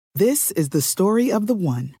This is the story of the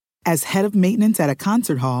one. As head of maintenance at a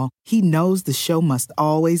concert hall, he knows the show must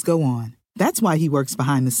always go on. That's why he works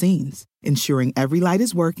behind the scenes, ensuring every light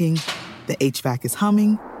is working, the HVAC is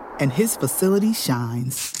humming, and his facility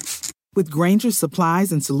shines. With Grainger's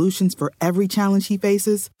supplies and solutions for every challenge he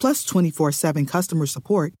faces, plus 24/7 customer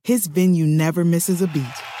support, his venue never misses a beat.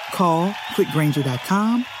 Call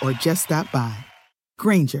quickgrainger.com or just stop by.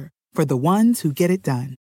 Grainger, for the ones who get it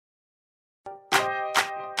done.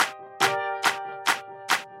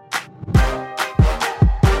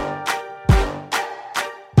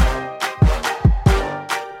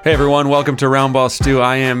 Hey everyone, welcome to Roundball Stew.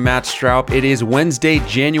 I am Matt Straub. It is Wednesday,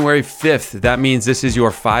 January 5th. That means this is your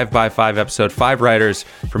 5x5 episode. 5 writers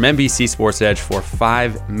from NBC Sports Edge for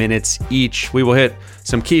 5 minutes each. We will hit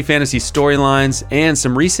some key fantasy storylines and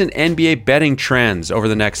some recent NBA betting trends over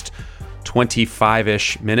the next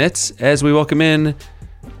 25-ish minutes as we welcome in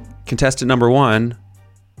contestant number 1,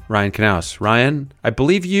 Ryan Knaus. Ryan, I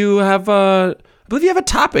believe you have a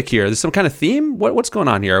topic here. There's some kind of theme? What's going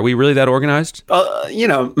on here? Are we really that organized?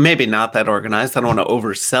 Maybe not that organized. I don't want to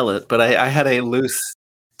oversell it, but I had a loose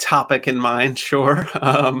topic in mind, sure.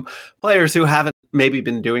 Players who haven't maybe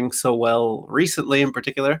been doing so well recently in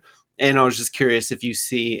particular. And I was just curious if you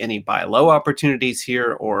see any buy low opportunities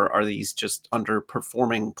here, or are these just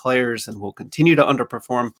underperforming players and will continue to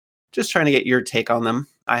underperform? Just trying to get your take on them.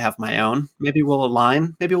 I have my own. Maybe we'll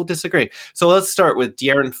align. Maybe we'll disagree. So let's start with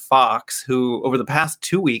De'Aaron Fox, who over the past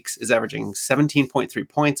 2 weeks is averaging 17.3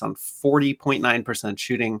 points on 40.9%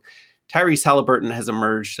 shooting. Tyrese Halliburton has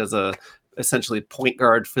emerged as a essentially point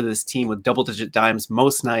guard for this team with double-digit dimes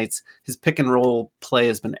most nights. His pick and roll play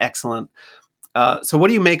has been excellent. So what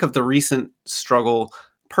do you make of the recent struggle?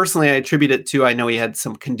 Personally, I attribute it to, I know he had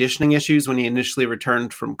some conditioning issues when he initially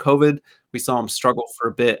returned from COVID. We saw him struggle for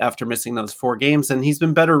a bit after missing those 4 games, and he's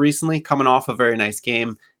been better recently, coming off a very nice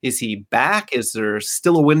game. Is he back? Is there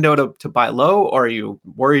still a window to buy low, or are you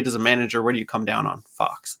worried as a manager? Where do you come down on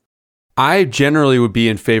Fox? I generally would be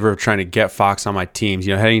in favor of trying to get Fox on my teams.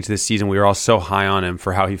 Heading into this season, we were all so high on him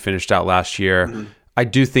for how he finished out last year. Mm-hmm. I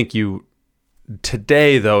do think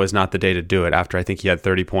today, though, is not the day to do it after I think he had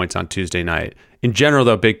 30 points on Tuesday night. In general,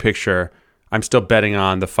 though, big picture, I'm still betting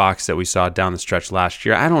on the Fox that we saw down the stretch last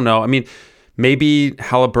year. I don't know. I mean, maybe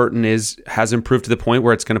Halliburton has improved to the point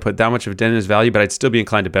where it's going to put that much of a dent in his value, but I'd still be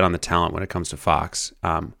inclined to bet on the talent when it comes to Fox.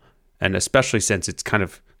 And especially since it's kind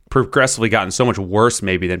of progressively gotten so much worse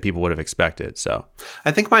maybe than people would have expected. So I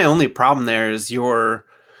think my only problem there is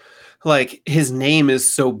his name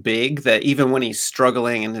is so big that even when he's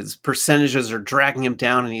struggling and his percentages are dragging him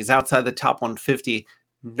down and he's outside the top 150,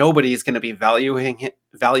 nobody's going to be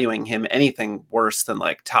valuing him anything worse than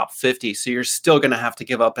top 50. So you're still going to have to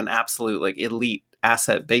give up an absolute elite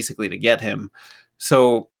asset basically to get him.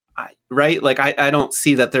 So, I don't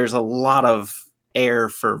see that there's a lot of air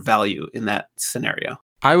for value in that scenario.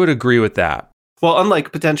 I would agree with that. Well,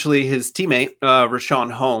 unlike potentially his teammate,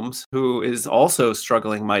 Richaun Holmes, who is also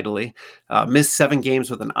struggling mightily, missed 7 games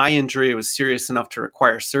with an eye injury. It was serious enough to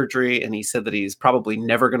require surgery, and he said that he's probably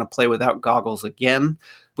never going to play without goggles again.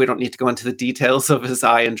 We don't need to go into the details of his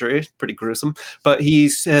eye injury. Pretty gruesome. But he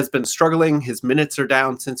has been struggling. His minutes are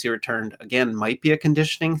down since he returned. Again, might be a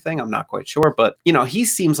conditioning thing. I'm not quite sure. But, he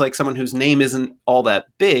seems like someone whose name isn't all that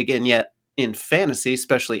big, and yet in fantasy,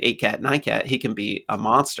 especially 8-cat, 9-cat, he can be a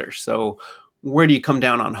monster. So where do you come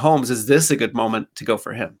down on Holmes? Is this a good moment to go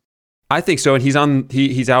for him? I think so. And he's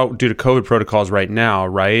out due to COVID protocols right now,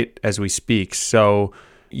 right, as we speak. So,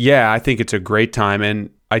 yeah, I think it's a great time.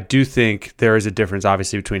 And I do think there is a difference,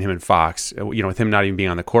 obviously, between him and Fox. With him not even being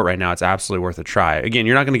on the court right now, it's absolutely worth a try. Again,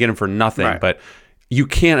 you're not going to get him for nothing, right. But you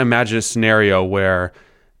can't imagine a scenario where,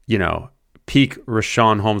 peak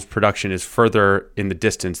Richaun Holmes production is further in the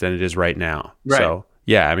distance than it is right now. Right. So,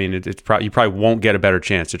 yeah, I mean, you probably won't get a better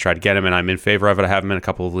chance to try to get him, and I'm in favor of it. I have him in a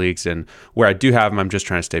couple of leagues, and where I do have him, I'm just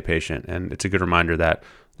trying to stay patient. And it's a good reminder that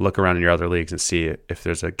look around in your other leagues and see if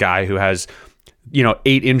there's a guy who has, 8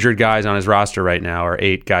 injured guys on his roster right now, or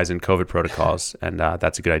 8 guys in COVID protocols, and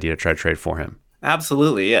that's a good idea to try to trade for him.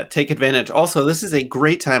 Absolutely, yeah. Take advantage. Also, this is a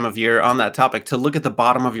great time of year on that topic to look at the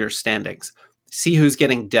bottom of your standings. See who's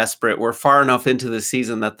getting desperate. We're far enough into the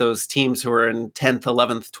season that those teams who are in 10th,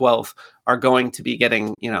 11th, 12th are going to be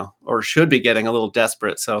getting, or should be getting a little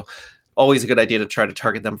desperate. So always a good idea to try to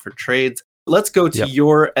target them for trades. Let's go to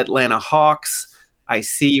your Atlanta Hawks. I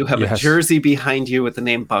see you have a jersey behind you with the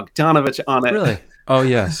name Bogdanovich on it. Really? Oh,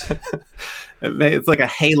 yes. It's like a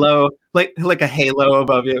halo, like a halo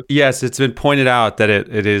above you. Yes, it's been pointed out that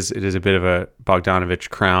it is a bit of a Bogdanovich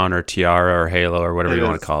crown or tiara or halo or whatever you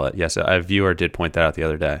want to call it. Yes, a viewer did point that out the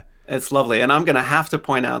other day. It's lovely. And I'm going to have to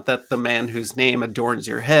point out that the man whose name adorns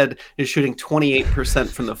your head is shooting 28%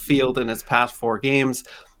 from the field in his past 4 games.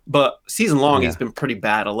 But season long, he's been pretty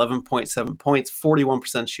bad. 11.7 points,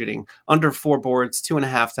 41% shooting, under 4 boards,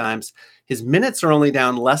 2.5 times. His minutes are only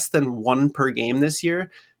down less than 1 per game this year,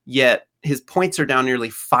 yet his points are down nearly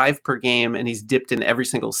 5 per game, and he's dipped in every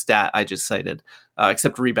single stat I just cited,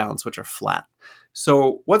 except rebounds, which are flat.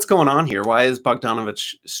 So what's going on here? Why is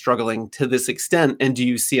Bogdanovic struggling to this extent? And do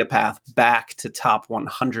you see a path back to top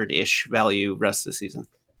 100-ish value rest of the season?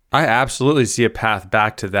 I absolutely see a path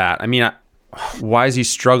back to that. I mean, why is he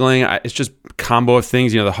struggling? It's just a combo of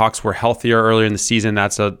things. The Hawks were healthier earlier in the season.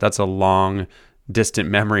 That's a long, distant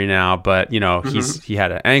memory now. But he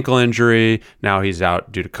had an ankle injury. Now he's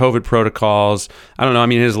out due to COVID protocols. I don't know. I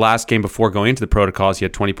mean, his last game before going into the protocols, he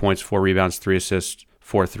had 20 points, 4 rebounds, 3 assists,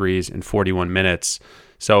 4 threes in 41 minutes.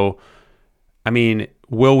 So, I mean,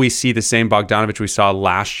 will we see the same Bogdanovic we saw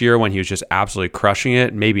last year when he was just absolutely crushing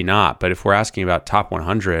it? Maybe not. But if we're asking about top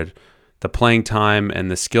 100, the playing time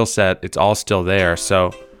and the skill set, it's all still there.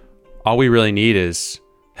 So all we really need is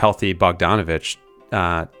healthy Bogdanovic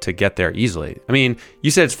to get there easily. I mean,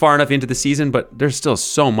 you said it's far enough into the season, but there's still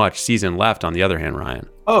so much season left on the other hand, Ryan.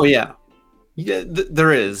 Oh, yeah.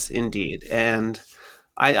 There is indeed. And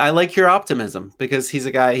I like your optimism because he's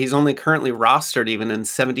a guy, he's only currently rostered even in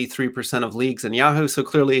 73% of leagues in Yahoo. So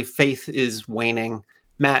clearly faith is waning.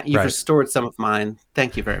 Matt, you've restored some of mine.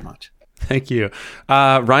 Thank you very much. Thank you.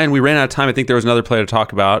 Ryan, we ran out of time. I think there was another player to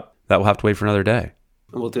talk about that we'll have to wait for another day.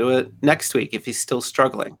 We'll do it next week if he's still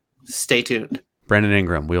struggling. Stay tuned. Brandon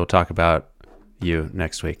Ingram, we will talk about you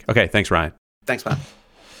next week. Okay, thanks, Ryan. Thanks, Matt.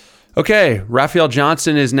 Okay, Raphael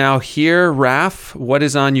Johnson is now here. Raph, what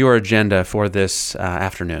is on your agenda for this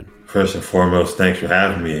afternoon? First and foremost, thanks for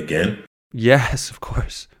having me again. Yes, of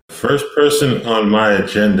course. First person on my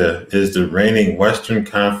agenda is the reigning Western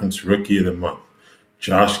Conference Rookie of the Month,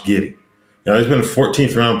 Josh Giddey. Now, he's been a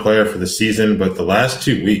 14th round player for the season, but the last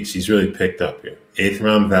 2 weeks he's really picked up here. 8th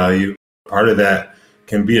round value. Part of that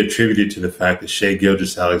can be attributed to the fact that Shai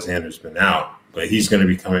Gilgeous-Alexander's been out, but he's going to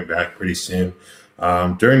be coming back pretty soon.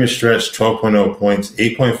 During the stretch, 12.0 points,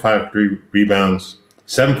 8.5 rebounds,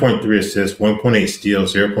 7.3 assists, 1.8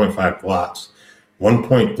 steals, 0.5 blocks,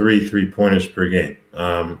 1.3 3-pointers per game.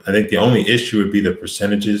 I think the only issue would be the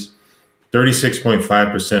percentages.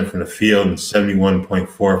 36.5% from the field and 71.4%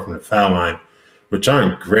 from the foul line, which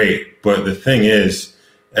aren't great. But the thing is,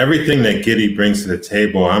 everything that Giddey brings to the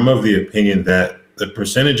table, I'm of the opinion that the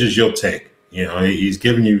percentages you'll take. He's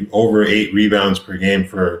giving you over 8 rebounds per game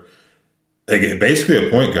for basically a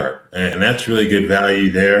point guard. And that's really good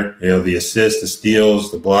value there. The assists, the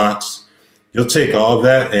steals, the blocks. You'll take all of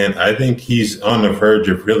that. And I think he's on the verge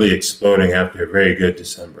of really exploding after a very good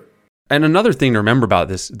December. And another thing to remember about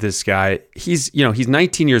this guy, he's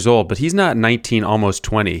 19 years old, but he's not 19, almost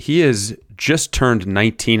 20. He is just turned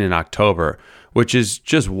 19 in October, which is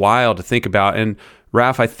just wild to think about. And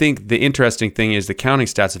Raph, I think the interesting thing is the counting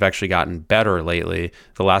stats have actually gotten better lately.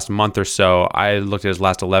 The last month or so, I looked at his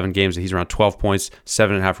last 11 games, and he's around 12 points,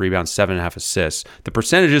 7.5 rebounds, 7.5 assists. The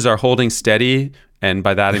percentages are holding steady, and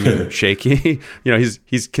by that I mean shaky.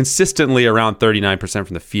 He's consistently around 39%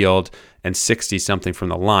 from the field and 60-something from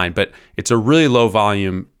the line, but it's a really low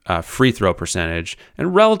volume free throw percentage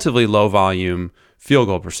and relatively low volume field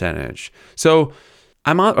goal percentage. So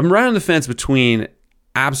I'm right on the fence between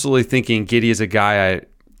absolutely thinking Giddey is a guy I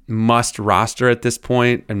must roster at this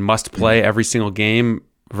point and must play every single game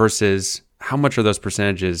versus how much are those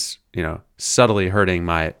percentages, subtly hurting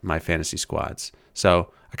my fantasy squads.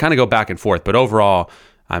 So I kind of go back and forth, but overall,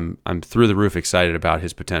 I'm through the roof excited about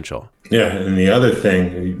his potential. Yeah, and the other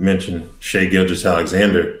thing, you mentioned Shai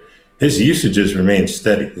Gilgeous-Alexander, his usage has remained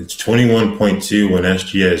steady. It's 21.2 when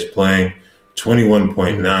SGA is playing,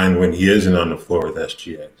 21.9 when he isn't on the floor with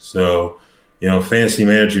SGA. So, fantasy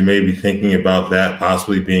manager may be thinking about that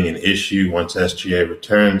possibly being an issue once SGA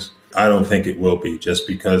returns. I don't think it will be, just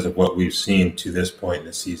because of what we've seen to this point in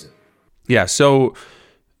the season. Yeah, so,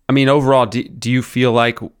 overall, do you feel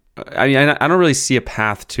like, I don't really see a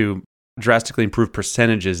path to drastically improve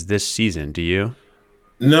percentages this season, do you?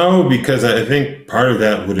 No, because I think part of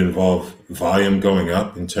that would involve volume going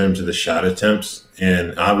up in terms of the shot attempts.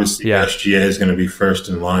 And obviously, SGA is going to be first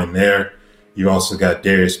in line there. You also got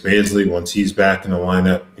Darius Bazley once he's back in the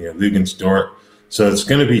lineup, Luguentz Dort. So it's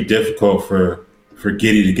going to be difficult for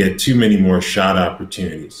Giddey to get too many more shot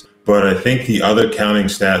opportunities. But I think the other counting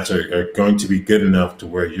stats are going to be good enough to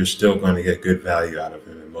where you're still going to get good value out of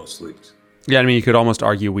him in most leagues. Yeah, you could almost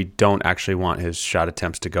argue we don't actually want his shot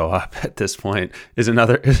attempts to go up at this point, is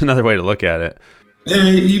another way to look at it.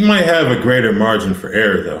 You might have a greater margin for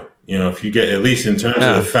error, though. if you get, at least in terms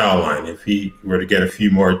of the foul line, if he were to get a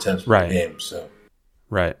few more attempts per game. So,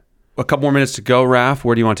 right. A couple more minutes to go, Raph.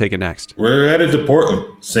 Where do you want to take it next? We're headed to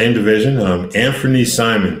Portland, same division. Anthony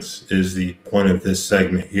Simons is the point of this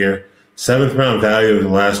segment here. 7th round value of the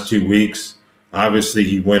last 2 weeks. Obviously,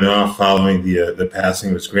 he went off following the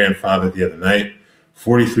passing of his grandfather the other night.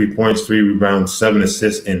 43 points, 3 rebounds, 7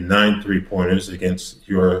 assists, and 9 3-pointers against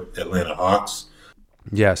your Atlanta Hawks.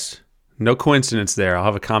 Yes. No coincidence there. I'll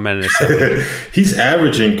have a comment in a second. He's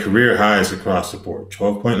averaging career highs across the board.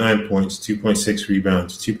 12.9 points, 2.6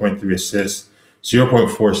 rebounds, 2.3 assists,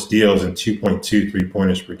 0.4 steals, and 2.2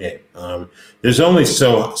 3-pointers per game. There's only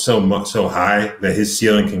so high that his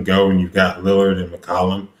ceiling can go when you've got Lillard and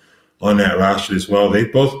McCollum on that roster as well.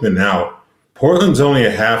 They've both been out. Portland's only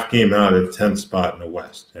a half game out of the 10th spot in the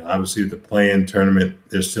West. And obviously, the play-in tournament,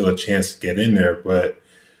 there's still a chance to get in there, but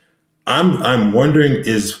I'm wondering,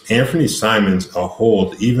 is Anthony Simons a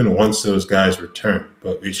hold even once those guys return?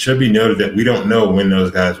 But it should be noted that we don't know when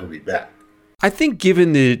those guys will be back. I think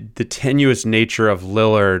given the tenuous nature of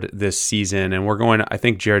Lillard this season, and I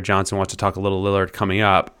think Jared Johnson wants to talk a little Lillard coming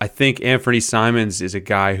up. I think Anthony Simons is a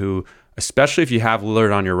guy who, especially if you have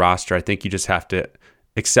Lillard on your roster, I think you just have to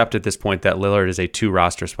accept at this point that Lillard is a 2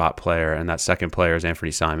 roster spot player, and that second player is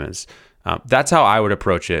Anthony Simons. That's how I would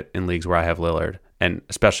approach it in leagues where I have Lillard, and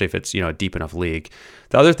especially if it's a deep enough league.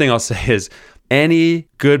 The other thing I'll say is any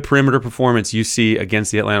good perimeter performance you see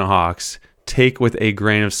against the Atlanta Hawks, take with a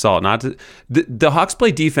grain of salt. The Hawks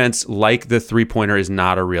play defense like the 3-pointer is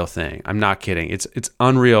not a real thing. I'm not kidding. It's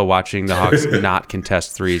unreal watching the Hawks not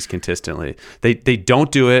contest threes consistently. They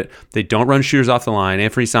don't do it. They don't run shooters off the line.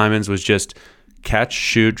 Anthony Simons was just catch,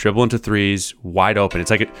 shoot, dribble into threes, wide open. It's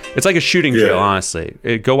like a shooting drill, honestly.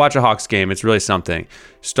 Go watch a Hawks game. It's really something.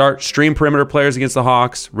 Stream perimeter players against the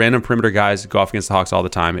Hawks. Random perimeter guys go off against the Hawks all the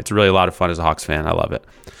time. It's really a lot of fun as a Hawks fan. I love it.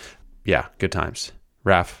 Yeah, good times.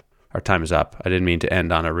 Raph, our time is up. I didn't mean to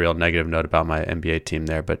end on a real negative note about my NBA team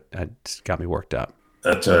there, but it got me worked up.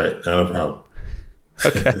 That's all right. Not a problem.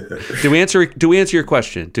 Okay. Do we answer your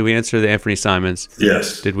question? Do we answer the Anthony Simons?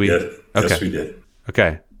 Yes. Did we? Yes, okay. Yes, we did.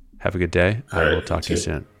 Okay. Have a good day. All I will right, talk to you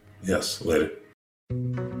soon. Yes, later.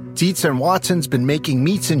 Dietz and Watson's been making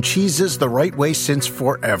meats and cheeses the right way since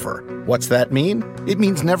forever. What's that mean? It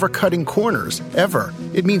means never cutting corners, ever.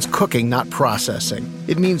 It means cooking, not processing.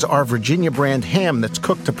 It means our Virginia brand ham that's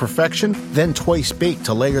cooked to perfection, then twice baked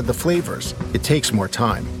to layer the flavors. It takes more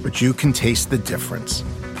time, but you can taste the difference.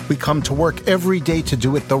 We come to work every day to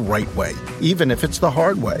do it the right way, even if it's the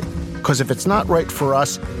hard way. Because if it's not right for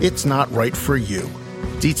us, it's not right for you.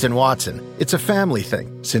 Dietz and Watson, it's a family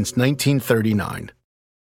thing since 1939.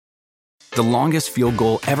 The longest field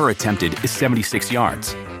goal ever attempted is 76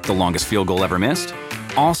 yards. The longest field goal ever missed?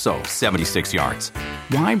 Also 76 yards.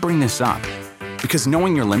 Why bring this up? Because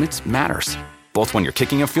knowing your limits matters, both when you're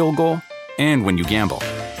kicking a field goal and when you gamble.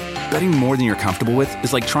 Betting more than you're comfortable with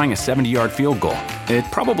is like trying a 70-yard field goal. It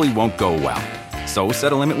probably won't go well. So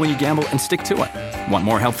set a limit when you gamble and stick to it. Want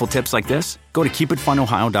more helpful tips like this? Go to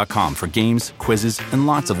keepitfunohio.com for games, quizzes, and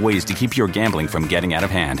lots of ways to keep your gambling from getting out of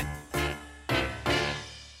hand.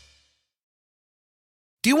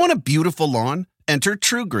 Do you want a beautiful lawn? Enter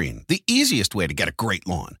TruGreen, the easiest way to get a great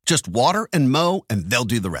lawn. Just water and mow, and they'll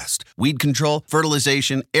do the rest. Weed control,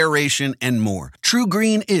 fertilization, aeration, and more.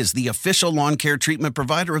 TruGreen is the official lawn care treatment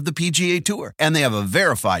provider of the PGA Tour, and they have a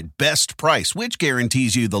verified best price, which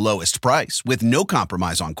guarantees you the lowest price with no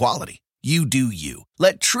compromise on quality. You do you.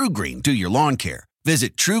 Let TruGreen do your lawn care.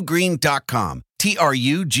 Visit TruGreen.com,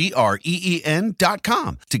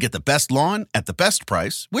 TruGreen.com, to get the best lawn at the best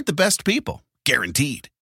price with the best people. Guaranteed.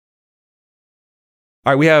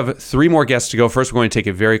 All right, we have 3 more guests to go. First, we're going to take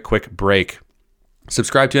a very quick break.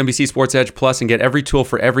 Subscribe to NBC Sports Edge Plus and get every tool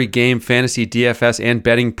for every game, fantasy, DFS, and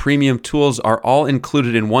betting. Premium tools are all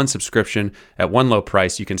included in one subscription at one low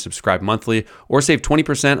price. You can subscribe monthly or save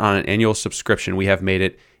 20% on an annual subscription. We have made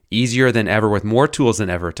it easier than ever with more tools than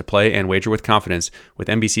ever to play and wager with confidence with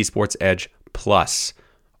NBC Sports Edge Plus.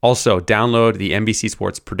 Also, download the NBC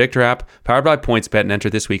Sports Predictor app, powered by PointsBet, and enter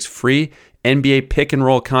this week's free NBA Pick and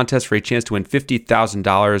Roll contest for a chance to win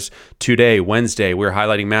 $50,000 today, Wednesday. We're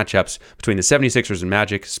highlighting matchups between the 76ers and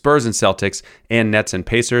Magic, Spurs and Celtics, and Nets and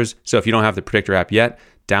Pacers. So if you don't have the Predictor app yet,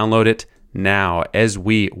 download it now as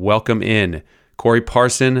we welcome in Corey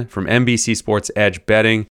Parson from NBC Sports Edge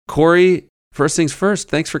Betting. Corey, first things first,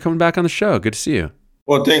 thanks for coming back on the show. Good to see you.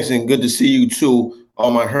 Well, thanks, and good to see you too.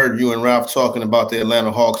 I heard you and Ralph talking about the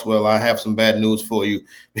Atlanta Hawks. Well, I have some bad news for you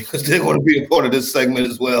because they're going to be a part of this segment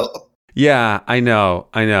as well. Yeah, I know.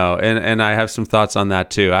 And I have some thoughts on that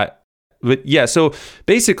too. But yeah, so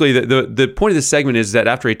basically the point of this segment is that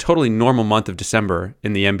after a totally normal month of December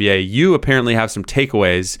in the NBA, you apparently have some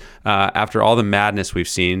takeaways after all the madness we've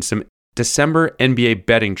seen, some December NBA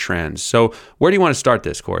betting trends. So where do you want to start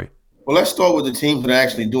this, Corey? Well, let's start with the teams that are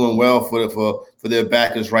actually doing well for their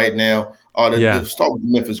backers right now. Let's start with the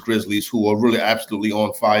Memphis Grizzlies, who are really absolutely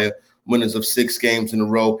on fire, winners of 6 games in a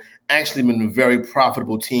row. Actually been a very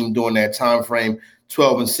profitable team during that time frame.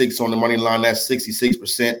 12-6 on the money line. That's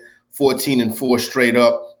 66%. 14-4 straight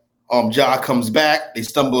up. Ja comes back. They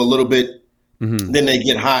stumble a little bit. Mm-hmm. Then they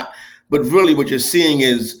get hot. But really what you're seeing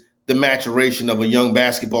is the maturation of a young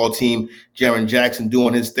basketball team. Jaren Jackson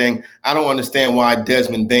doing his thing. I don't understand why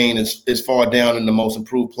Desmond Bane is far down in the most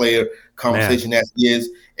improved player conversation as he is.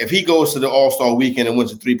 If he goes to the All-Star weekend and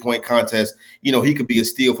wins a 3-point contest, he could be a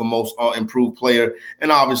steal for most improved player. And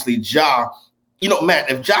obviously Ja, Matt,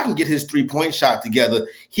 if Ja can get his 3-point shot together,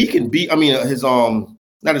 he can be,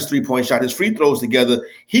 not his 3-point shot, his free throws together,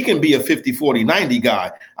 he can be a 50, 40, 90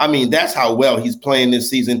 guy. I mean, that's how well he's playing this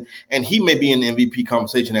season. And he may be in the MVP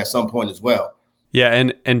conversation at some point as well.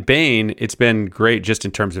 Yeah, and Bane, it's been great just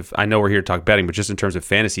in terms of, I know we're here to talk betting, but just in terms of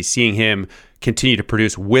fantasy, seeing him continue to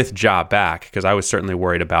produce with Ja back, because I was certainly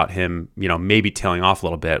worried about him, maybe tailing off a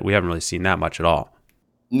little bit. We haven't really seen that much at all.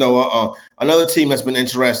 No, another team that's been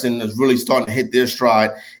interesting, that's really starting to hit their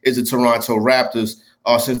stride, is the Toronto Raptors.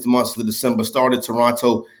 Since the month of December started,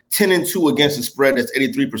 Toronto 10-2 against the spread. That's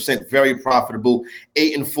 83%, very profitable.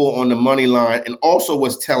 8-4 on the money line, and also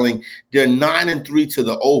what's telling, they're 9-3 to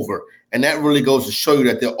the over, and that really goes to show you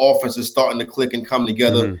that their offense is starting to click and come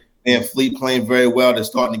together. Mm-hmm. And Fleet playing very well. They're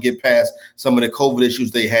starting to get past some of the COVID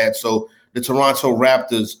issues they had. So the Toronto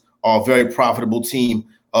Raptors are a very profitable team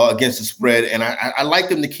against the spread, and I like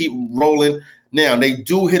them to keep rolling. Now they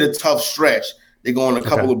do hit a tough stretch. They go on a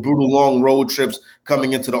couple of brutal long road trips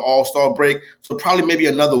coming into the All-Star break. So probably maybe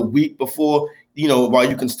another week before, while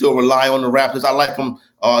you can still rely on the Raptors. I like them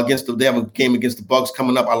they have a game against the Bucks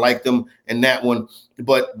coming up. I like them in that one.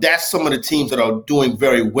 But that's some of the teams that are doing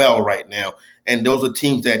very well right now. And those are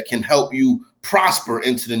teams that can help you prosper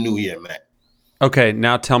into the new year, Matt. Okay,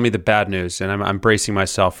 now tell me the bad news. And I'm bracing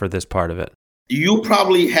myself for this part of it. You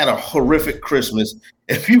probably had a horrific Christmas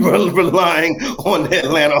if you were relying on the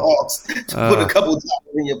Atlanta Hawks to put a couple of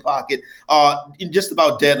dollars in your pocket. Just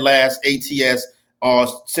about dead last ATS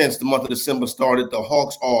since the month of December started. The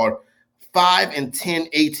Hawks are 5-10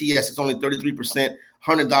 ATS. It's only 33%.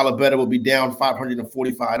 $100 better will be down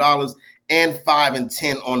 $545, and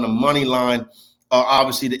 5-10 on the money line.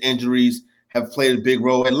 Obviously, the injuries have played a big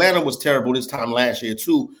role. Atlanta was terrible this time last year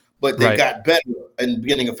too. But they got better in the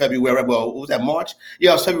beginning of February. Well, was that March?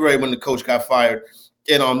 Yeah, it was February when the coach got fired.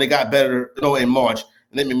 And they got better in March.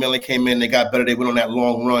 And then McMillan came in, they got better. They went on that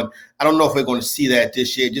long run. I don't know if we're going to see that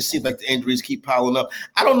this year. It just seems like the injuries keep piling up.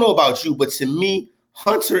 I don't know about you, but to me,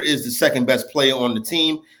 Hunter is the second best player on the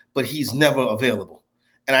team, but he's never available.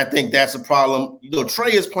 And I think that's a problem.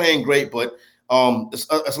 Trey is playing great, but there's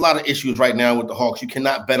a lot of issues right now with the Hawks. You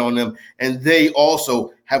cannot bet on them, and they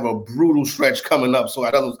also have a brutal stretch coming up. So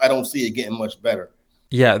I don't see it getting much better.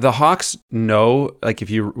 Yeah, the Hawks know. Like when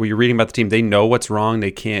you're reading about the team, they know what's wrong.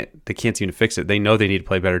 They can't seem to fix it. They know they need to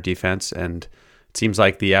play better defense, and it seems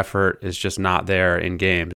like the effort is just not there in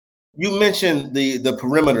games. You mentioned the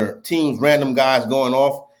perimeter teams, random guys going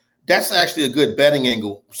off. That's actually a good betting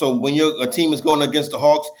angle. So when a team is going against the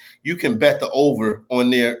Hawks, you can bet the over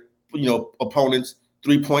on their opponents'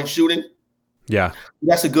 3-point shooting. Yeah.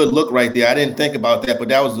 That's a good look right there. I didn't think about that, but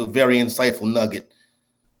that was a very insightful nugget.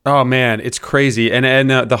 Oh, man, it's crazy. And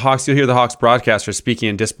the Hawks, you'll hear the Hawks broadcaster speaking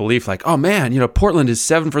in disbelief like, oh, man, Portland is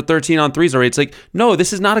 7 for 13 on threes already. It's like, no,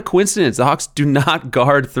 this is not a coincidence. The Hawks do not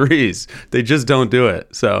guard threes. They just don't do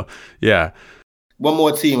it. So, yeah. One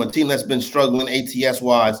more team, a team that's been struggling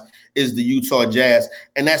ATS-wise, is the Utah Jazz.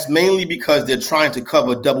 And that's mainly because they're trying to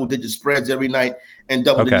cover double-digit spreads every night, and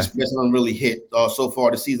double-digit spreads haven't really hit so far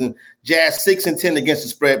this season. Jazz 6-10 against the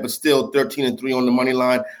spread, but still 13-3 on the money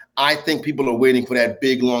line. I think people are waiting for that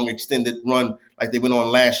big, long, extended run like they went on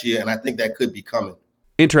last year, and I think that could be coming.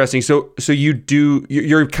 Interesting. So are you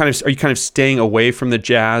kind of staying away from the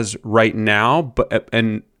Jazz right now?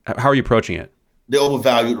 And how are you approaching it? They're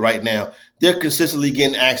overvalued right now. They're consistently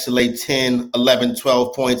getting actually 10, 11,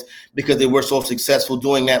 12 points because they were so successful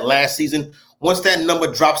doing that last season. Once that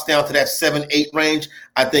number drops down to that 7-8 range,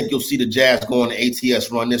 I think you'll see the Jazz go on the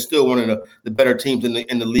ATS run. They're still one of the better teams in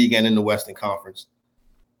the league and in the Western Conference.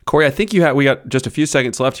 Corey, I think we got just a few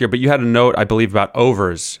seconds left here, but you had a note, I believe, about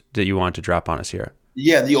overs that you wanted to drop on us here.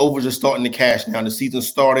 Yeah, the overs are starting to cash now. The season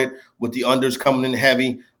started with the unders coming in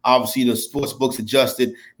heavy. Obviously, the sports books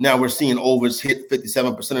adjusted. Now we're seeing overs hit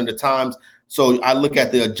 57% of the times. So I look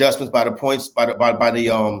at the adjustments by the points, by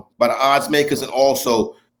the odds makers, and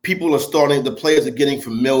also the players are getting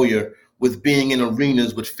familiar with being in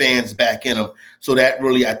arenas with fans back in them. So that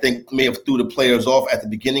really, I think, may have threw the players off at the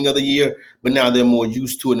beginning of the year, but now they're more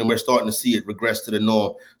used to it, and we're starting to see it regress to the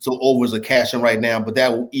norm. So overs are cashing right now, but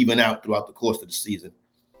that will even out throughout the course of the season.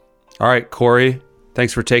 All right, Corey,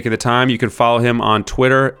 thanks for taking the time. You can follow him on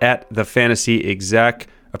Twitter at @thefantasyexec.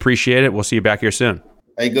 Appreciate it. We'll see you back here soon.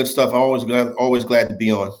 Hey, good stuff. Always glad to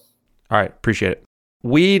be on. All right, appreciate it.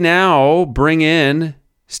 We now bring in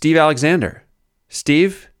Steve Alexander.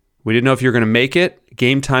 Steve, we didn't know if you were going to make it.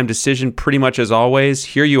 Game time decision pretty much as always.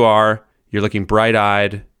 Here you are. You're looking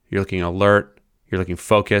bright-eyed. You're looking alert. You're looking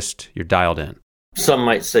focused. You're dialed in. Some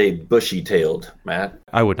might say bushy-tailed, Matt.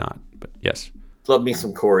 I would not, but yes. Love me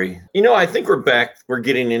some Corey. I think we're back. We're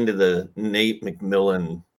getting into the Nate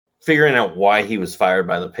McMillan, figuring out why he was fired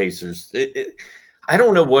by the Pacers. I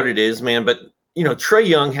don't know what it is, man, but, Trae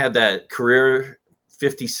Young had that career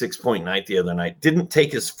 56-point night the other night. Didn't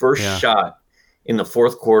take his first shot in the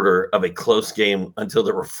fourth quarter of a close game until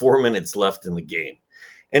there were 4 minutes left in the game.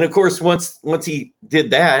 And of course, once he did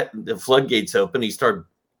that, the floodgates opened. He started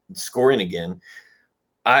scoring again.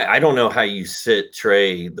 I don't know how you sit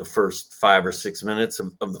Trae the first 5 or 6 minutes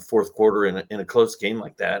of the fourth quarter in a close game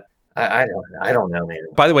like that. I don't know, man.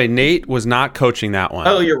 By the way, Nate was not coaching that one.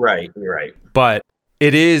 Oh, you're right. But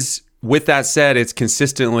it is, with that said, it's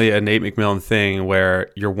consistently a Nate McMillan thing where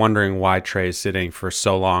you're wondering why Trae is sitting for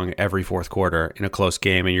so long every fourth quarter in a close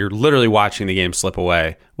game, and you're literally watching the game slip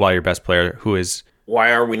away while your best player, who is...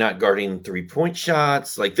 Why are we not guarding 3-point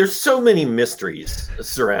shots? Like, there's so many mysteries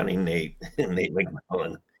surrounding Nate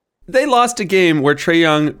McMillan. They lost a game where Trae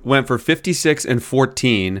Young went for 56 and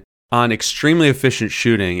 14 on extremely efficient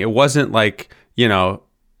shooting. It wasn't like, he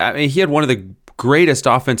had one of the greatest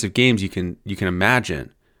offensive games you can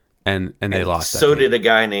imagine. And they lost. So did a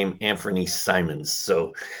guy named Anthony Simons.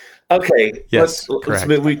 So, okay. Yes, let's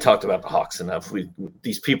move. We talked about the Hawks enough.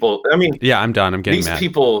 These people, I'm done. I'm getting mad. These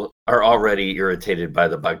people are already irritated by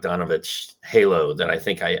the Bogdanovich halo that I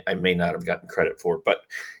think I may not have gotten credit for. But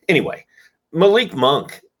anyway, Malik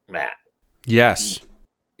Monk, Matt. Yes.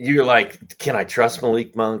 You're like, can I trust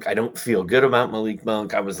Malik Monk? I don't feel good about Malik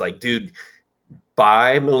Monk. I was like, dude,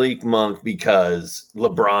 buy Malik Monk because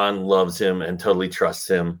LeBron loves him and totally trusts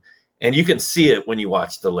him. And you can see it when you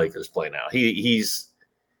watch the Lakers play now. He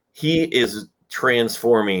is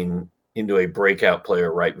transforming into a breakout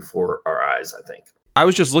player right before our eyes, I think. I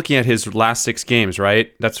was just looking at his last 6 games,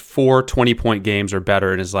 right? That's 4 20-point games or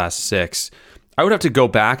better in his last 6. I would have to go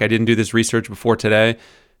back. I didn't do this research before today.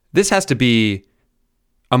 This has to be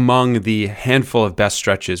among the handful of best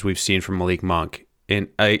stretches we've seen from Malik Monk. In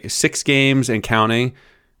 6 games and counting,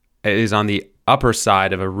 it is on the upper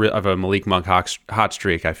side of a Malik Monk hot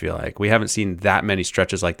streak, I feel like. We haven't seen that many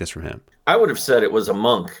stretches like this from him. I would have said it was a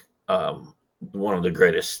Monk, one of the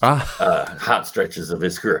greatest hot stretches of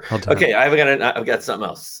his career. Okay, I've got something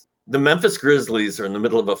else. The Memphis Grizzlies are in the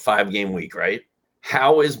middle of a 5-game week, right?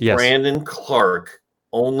 How is Brandon Clark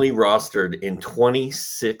only rostered in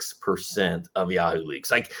 26% of Yahoo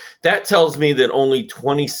leagues? Like, that tells me that only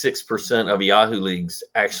 26% of Yahoo leagues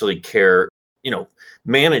actually care,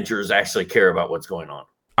 managers actually care about what's going on.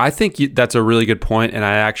 I think that's a really good point, and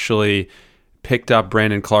I actually picked up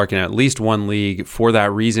Brandon Clark in at least one league for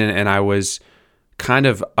that reason, and I was kind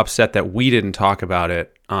of upset that we didn't talk about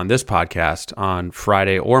it on this podcast on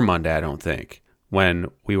Friday or Monday, I don't think,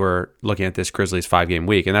 when we were looking at this Grizzlies 5-game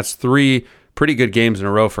week. And that's 3 pretty good games in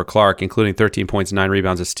a row for Clark, including 13 points, 9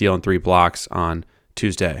 rebounds, a steal, and 3 blocks on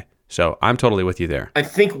Tuesday. So I'm totally with you there. I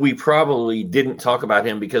think we probably didn't talk about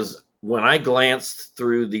him because when I glanced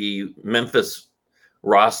through the Memphis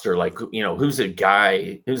roster, like, who's a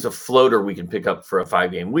guy, who's a floater we can pick up for a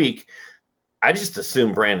 5-game week, I just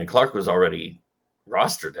assumed Brandon Clark was already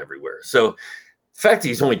rostered everywhere. So the fact that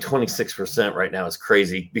he's only 26% right now is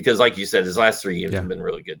crazy because, like you said, his last 3 games have been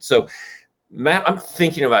really good. So, Matt, I'm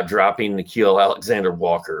thinking about dropping Nickeil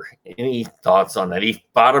Alexander-Walker. Any thoughts on that? He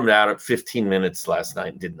bottomed out at 15 minutes last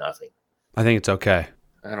night and did nothing. I think it's okay.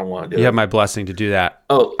 I don't want to do it. You have my blessing to do that.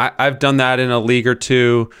 Oh, I've done that in a league or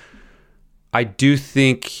two. I do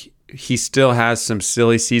think he still has some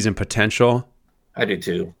silly season potential. I do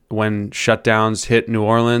too. When shutdowns hit New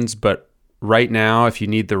Orleans, but right now, if you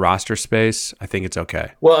need the roster space, I think it's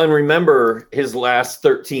okay. Well, and remember, his last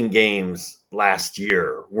 13 games last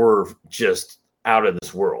year were just out of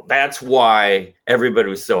this world. That's why everybody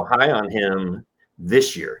was so high on him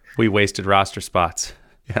this year. We wasted roster spots.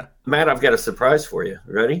 Yeah. Matt, I've got a surprise for you.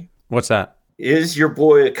 Ready? What's that? Is your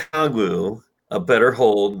boy Okongwu a better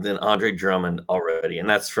hold than Andre Drummond already? And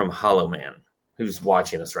that's from Hollow Man, who's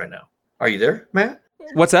watching us right now. Are you there, Matt?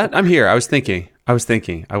 What's that? I'm here. I was thinking. I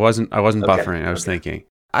wasn't buffering. I was thinking.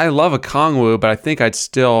 I love Okongwu, but I think I'd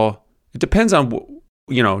still. It depends on, do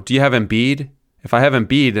you have Embiid? If I have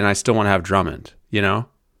Embiid, then I still want to have Drummond.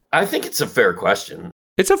 I think it's a fair question.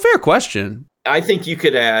 It's a fair question. I think you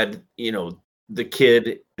could add, the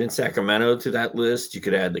kid in Sacramento to that list. You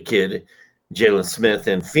could add the kid Jalen Smith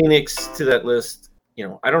in Phoenix to that list.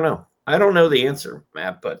 I don't know. I don't know the answer,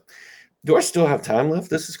 Matt, but do I still have time left?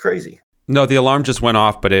 This is crazy. No, the alarm just went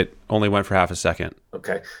off, but it only went for half a second.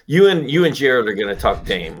 Okay. You and Jared are going to talk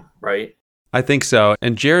Dame, right? I think so.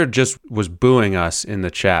 And Jared just was booing us in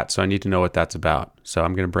the chat, so I need to know what that's about. So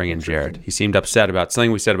I'm going to bring in Jared. He seemed upset about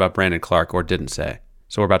something we said about Brandon Clark or didn't say.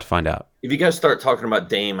 So we're about to find out. If you guys start talking about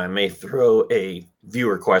Dame, I may throw a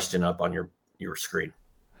viewer question up on your screen.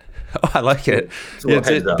 Oh, I like it. So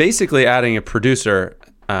it's basically adding a producer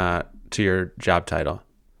to your job title.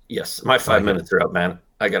 Yes. My 5 minutes are up, man.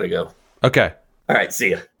 I got to go. Okay. All right. See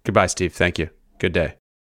ya. Goodbye, Steve. Thank you. Good day.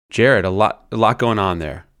 Jared, a lot going on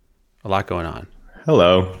there. A lot going on.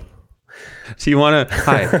 Hello. Do you want to?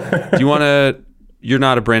 Hi. Do you want to? You're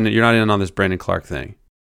not in on this Brandon Clark thing.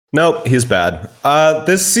 Nope, he's bad.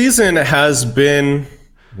 This season has been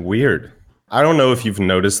weird. I don't know if you've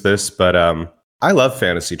noticed this, but I love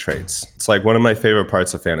fantasy trades. It's like one of my favorite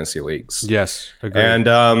parts of fantasy leagues. Yes, agreed.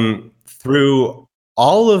 And through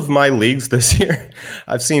all of my leagues this year,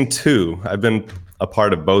 I've seen 2. I've been a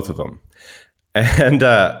part of both of them, and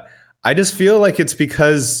I just feel like it's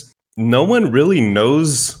because no one really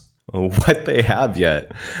knows what they have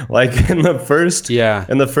yet. Like in the first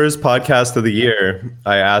podcast of the year,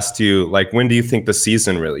 I asked you, like, when do you think the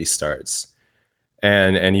season really starts?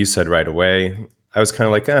 And you said right away. I was kind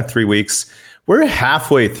of like, 3 weeks. We're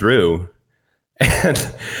halfway through.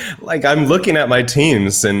 And like, I'm looking at my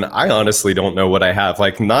teams and I honestly don't know what I have.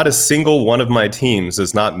 Like, not a single one of my teams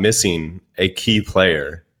is not missing a key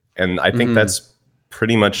player. And I think that's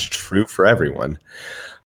pretty much true for everyone.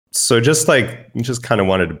 So just kind of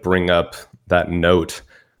wanted to bring up that note.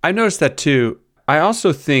 I noticed that too. I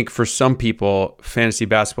also think for some people, fantasy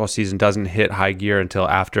basketball season doesn't hit high gear until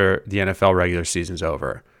after the NFL regular season's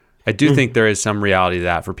over. I do think there is some reality to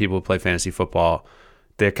that for people who play fantasy football.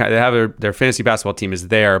 They have their fantasy basketball team is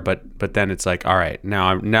there, but then it's like, all right,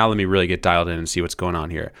 now let me really get dialed in and see what's going on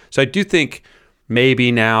here. So I do think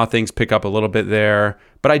maybe now things pick up a little bit there.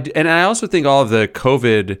 But I also think all of the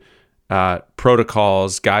COVID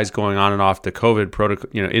protocols, guys going on and off the COVID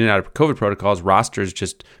protocol, in and out of COVID protocols, rosters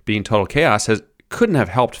just being total chaos couldn't have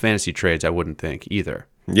helped fantasy trades. I wouldn't think either.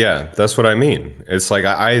 Yeah, that's what I mean. It's like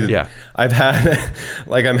I've had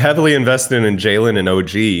like I'm heavily invested in Jalen and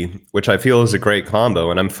OG, which I feel is a great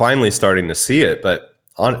combo, and I'm finally starting to see it. But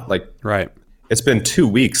it's been 2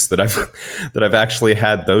 weeks that I've actually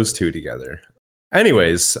had those two together.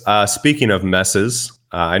 Anyways, speaking of messes.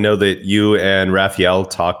 I know that you and Raphael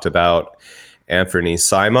talked about Anthony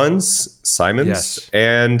Simons, yes.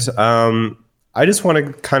 And I just want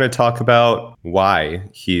to kind of talk about why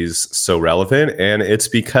he's so relevant, and it's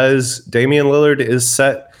because Damian Lillard is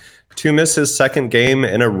set to miss his second game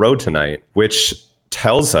in a row tonight, which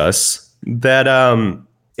tells us that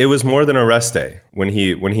it was more than a rest day when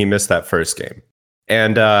he missed that first game.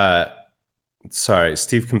 And sorry,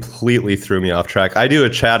 Steve completely threw me off track. I do a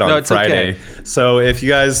chat on Friday. Okay. So if you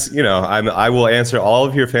guys, I will answer all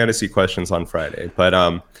of your fantasy questions on Friday.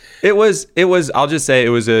 But it was I'll just say it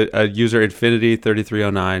was a user Infinity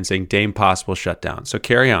 3309 saying Dame possible shutdown. So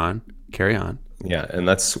carry on. Yeah, and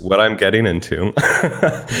that's what I'm getting into.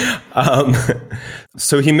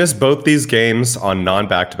 So he missed both these games on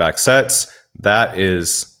non-back-to-back sets. That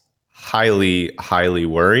is highly, highly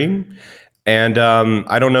worrying. And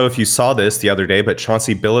I don't know if you saw this the other day, but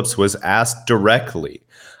Chauncey Billups was asked directly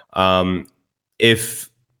if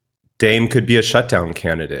Dame could be a shutdown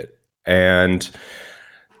candidate. And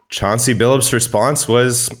Chauncey Billups' response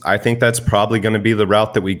was, I think that's probably going to be the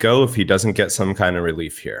route that we go if he doesn't get some kind of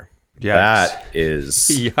relief here. Yikes. That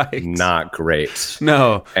is not great.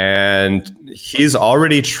 No. And he's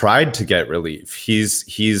already tried to get relief.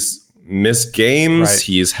 He's missed games. Right.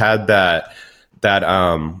 He's had that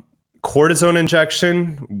cortisone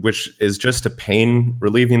injection, which is just a pain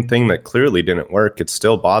relieving thing that clearly didn't work. It's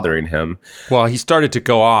still bothering him. Well, he started to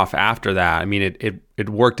go off after that. I mean, it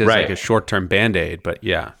worked as like a short-term Band-Aid, but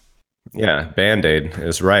yeah. Yeah, Band-Aid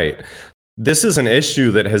is right. This is an issue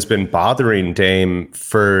that has been bothering Dame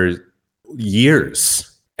for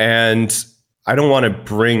years. And I don't want to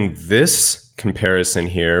bring this comparison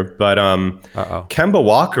here, but Kemba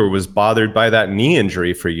Walker was bothered by that knee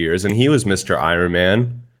injury for years, and he was Mr. Iron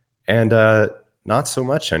Man. And not so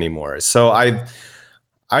much anymore. So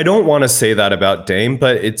I don't want to say that about Dame,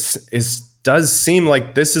 but it does seem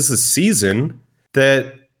like this is a season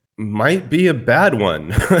that might be a bad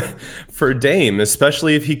one for Dame,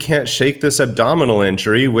 especially if he can't shake this abdominal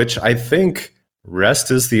injury, which I think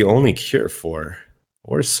rest is the only cure for,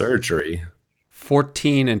 or surgery.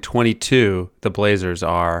 14-22, the Blazers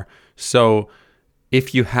are. So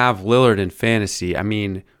if you have Lillard in fantasy, I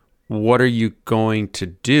mean, what are you going to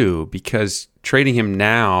do? Because trading him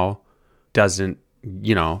now doesn't,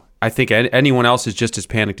 I think anyone else is just as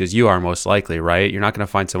panicked as you are, most likely, right? You're not going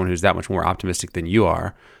to find someone who's that much more optimistic than you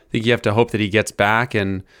are. I think you have to hope that he gets back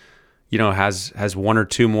and, has one or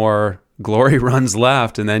two more glory runs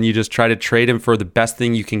left, and then you just try to trade him for the best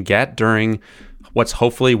thing you can get during what's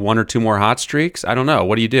hopefully one or two more hot streaks. I don't know.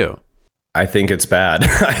 What do you do? I think it's bad.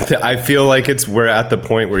 I feel like we're at the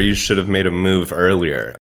point where you should have made a move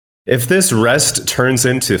earlier. If this rest turns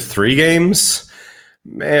into 3 games,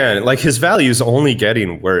 man, like his value is only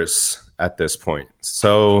getting worse at this point.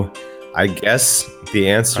 So I guess the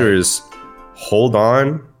answer is hold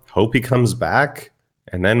on, hope he comes back,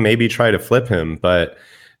 and then maybe try to flip him. But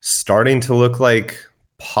starting to look like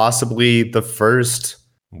possibly the first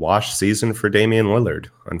wash season for Damian Lillard,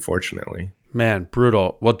 unfortunately. Man,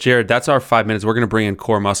 brutal. Well, Jared, that's our 5 minutes. We're going to bring in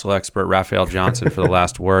core muscle expert Raphael Johnson for the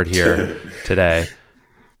last word here today.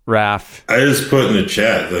 Raph. I just put in the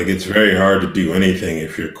chat, like, it's very hard to do anything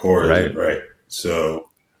if your core isn't right. So,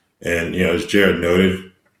 and, as Jared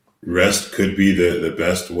noted, rest could be the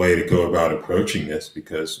best way to go about approaching this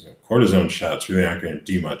because cortisone shots really aren't going to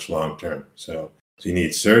do much long term. So you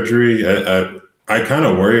need surgery. I kind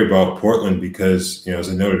of worry about Portland because, as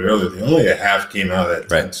I noted earlier, they only a half game out of that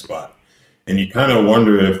 10th spot. And you kind of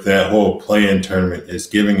wonder if that whole play-in tournament is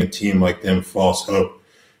giving a team like them false hope.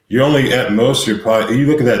 You're only at most, you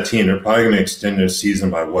look at that team, they're probably going to extend their season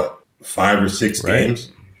by 5 or 6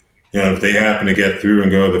 games? If they happen to get through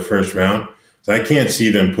and go to the first round. So I can't see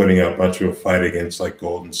them putting up much of a fight against like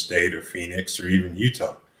Golden State or Phoenix or even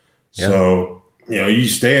Utah. Yeah. So, you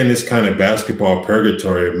stay in this kind of basketball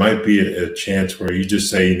purgatory, it might be a chance where you just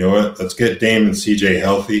say, you know what, let's get Dame and CJ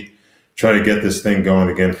healthy, try to get this thing going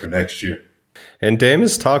again for next year. And Dame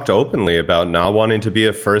has talked openly about not wanting to be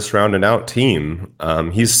a first round and out team.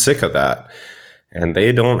 He's sick of that. And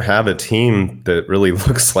they don't have a team that really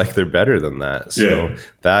looks like they're better than that. So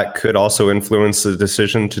that could also influence the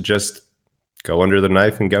decision to just go under the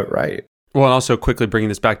knife and get right. Well, and also quickly bringing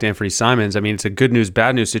this back to Anthony Simons, I mean, it's a good news,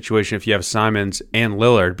 bad news situation if you have Simons and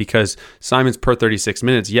Lillard, because Simons per 36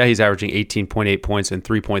 minutes, he's averaging 18.8 points and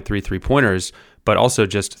 3.3 3-pointers, but also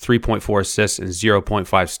just 3.4 assists and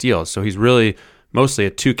 0.5 steals. So he's really mostly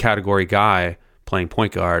a 2-category guy playing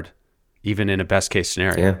point guard, even in a best-case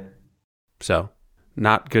scenario. Yeah. So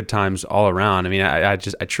not good times all around. I mean, I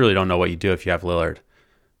truly don't know what you do if you have Lillard.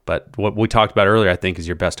 But what we talked about earlier, I think, is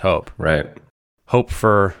your best hope. Right. Hope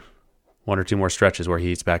for 1 or 2 more stretches where he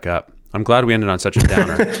heats back up. I'm glad we ended on such a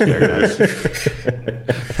downer here, guys.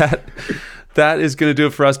 That is going to do it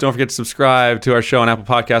for us. Don't forget to subscribe to our show on Apple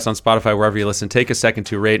Podcasts, on Spotify, wherever you listen. Take a second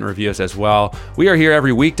to rate and review us as well. We are here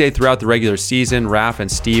every weekday throughout the regular season. Raph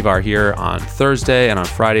and Steve are here on Thursday, and on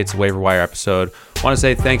Friday it's a waiver wire episode. I want to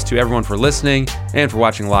say thanks to everyone for listening and for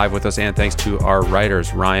watching live with us, and thanks to our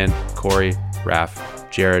writers, Ryan, Corey,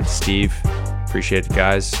 Raph, Jared, Steve. Appreciate it,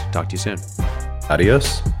 guys. Talk to you soon.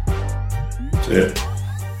 Adios. See ya.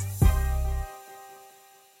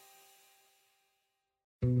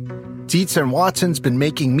 Dietz & Watson's been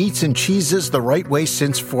making meats and cheeses the right way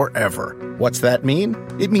since forever. What's that mean?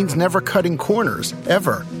 It means never cutting corners,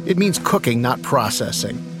 ever. It means cooking, not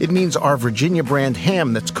processing. It means our Virginia brand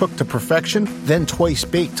ham that's cooked to perfection, then twice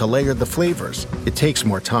baked to layer the flavors. It takes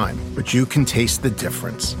more time, but you can taste the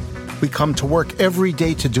difference. We come to work every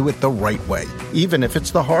day to do it the right way, even if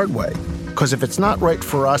it's the hard way. Because if it's not right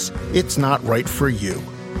for us, it's not right for you.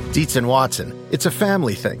 Dietz & Watson, it's a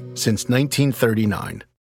family thing since 1939.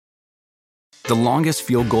 The longest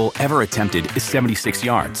field goal ever attempted is 76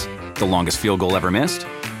 yards. The longest field goal ever missed?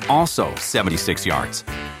 Also 76 yards.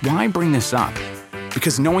 Why bring this up?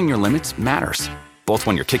 Because knowing your limits matters, both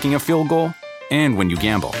when you're kicking a field goal and when you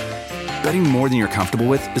gamble. Betting more than you're comfortable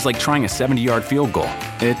with is like trying a 70-yard field goal.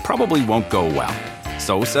 It probably won't go well.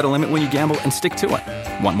 So set a limit when you gamble and stick to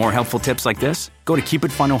it. Want more helpful tips like this? Go to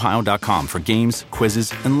keepitfunohio.com for games,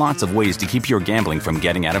 quizzes, and lots of ways to keep your gambling from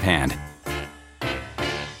getting out of hand.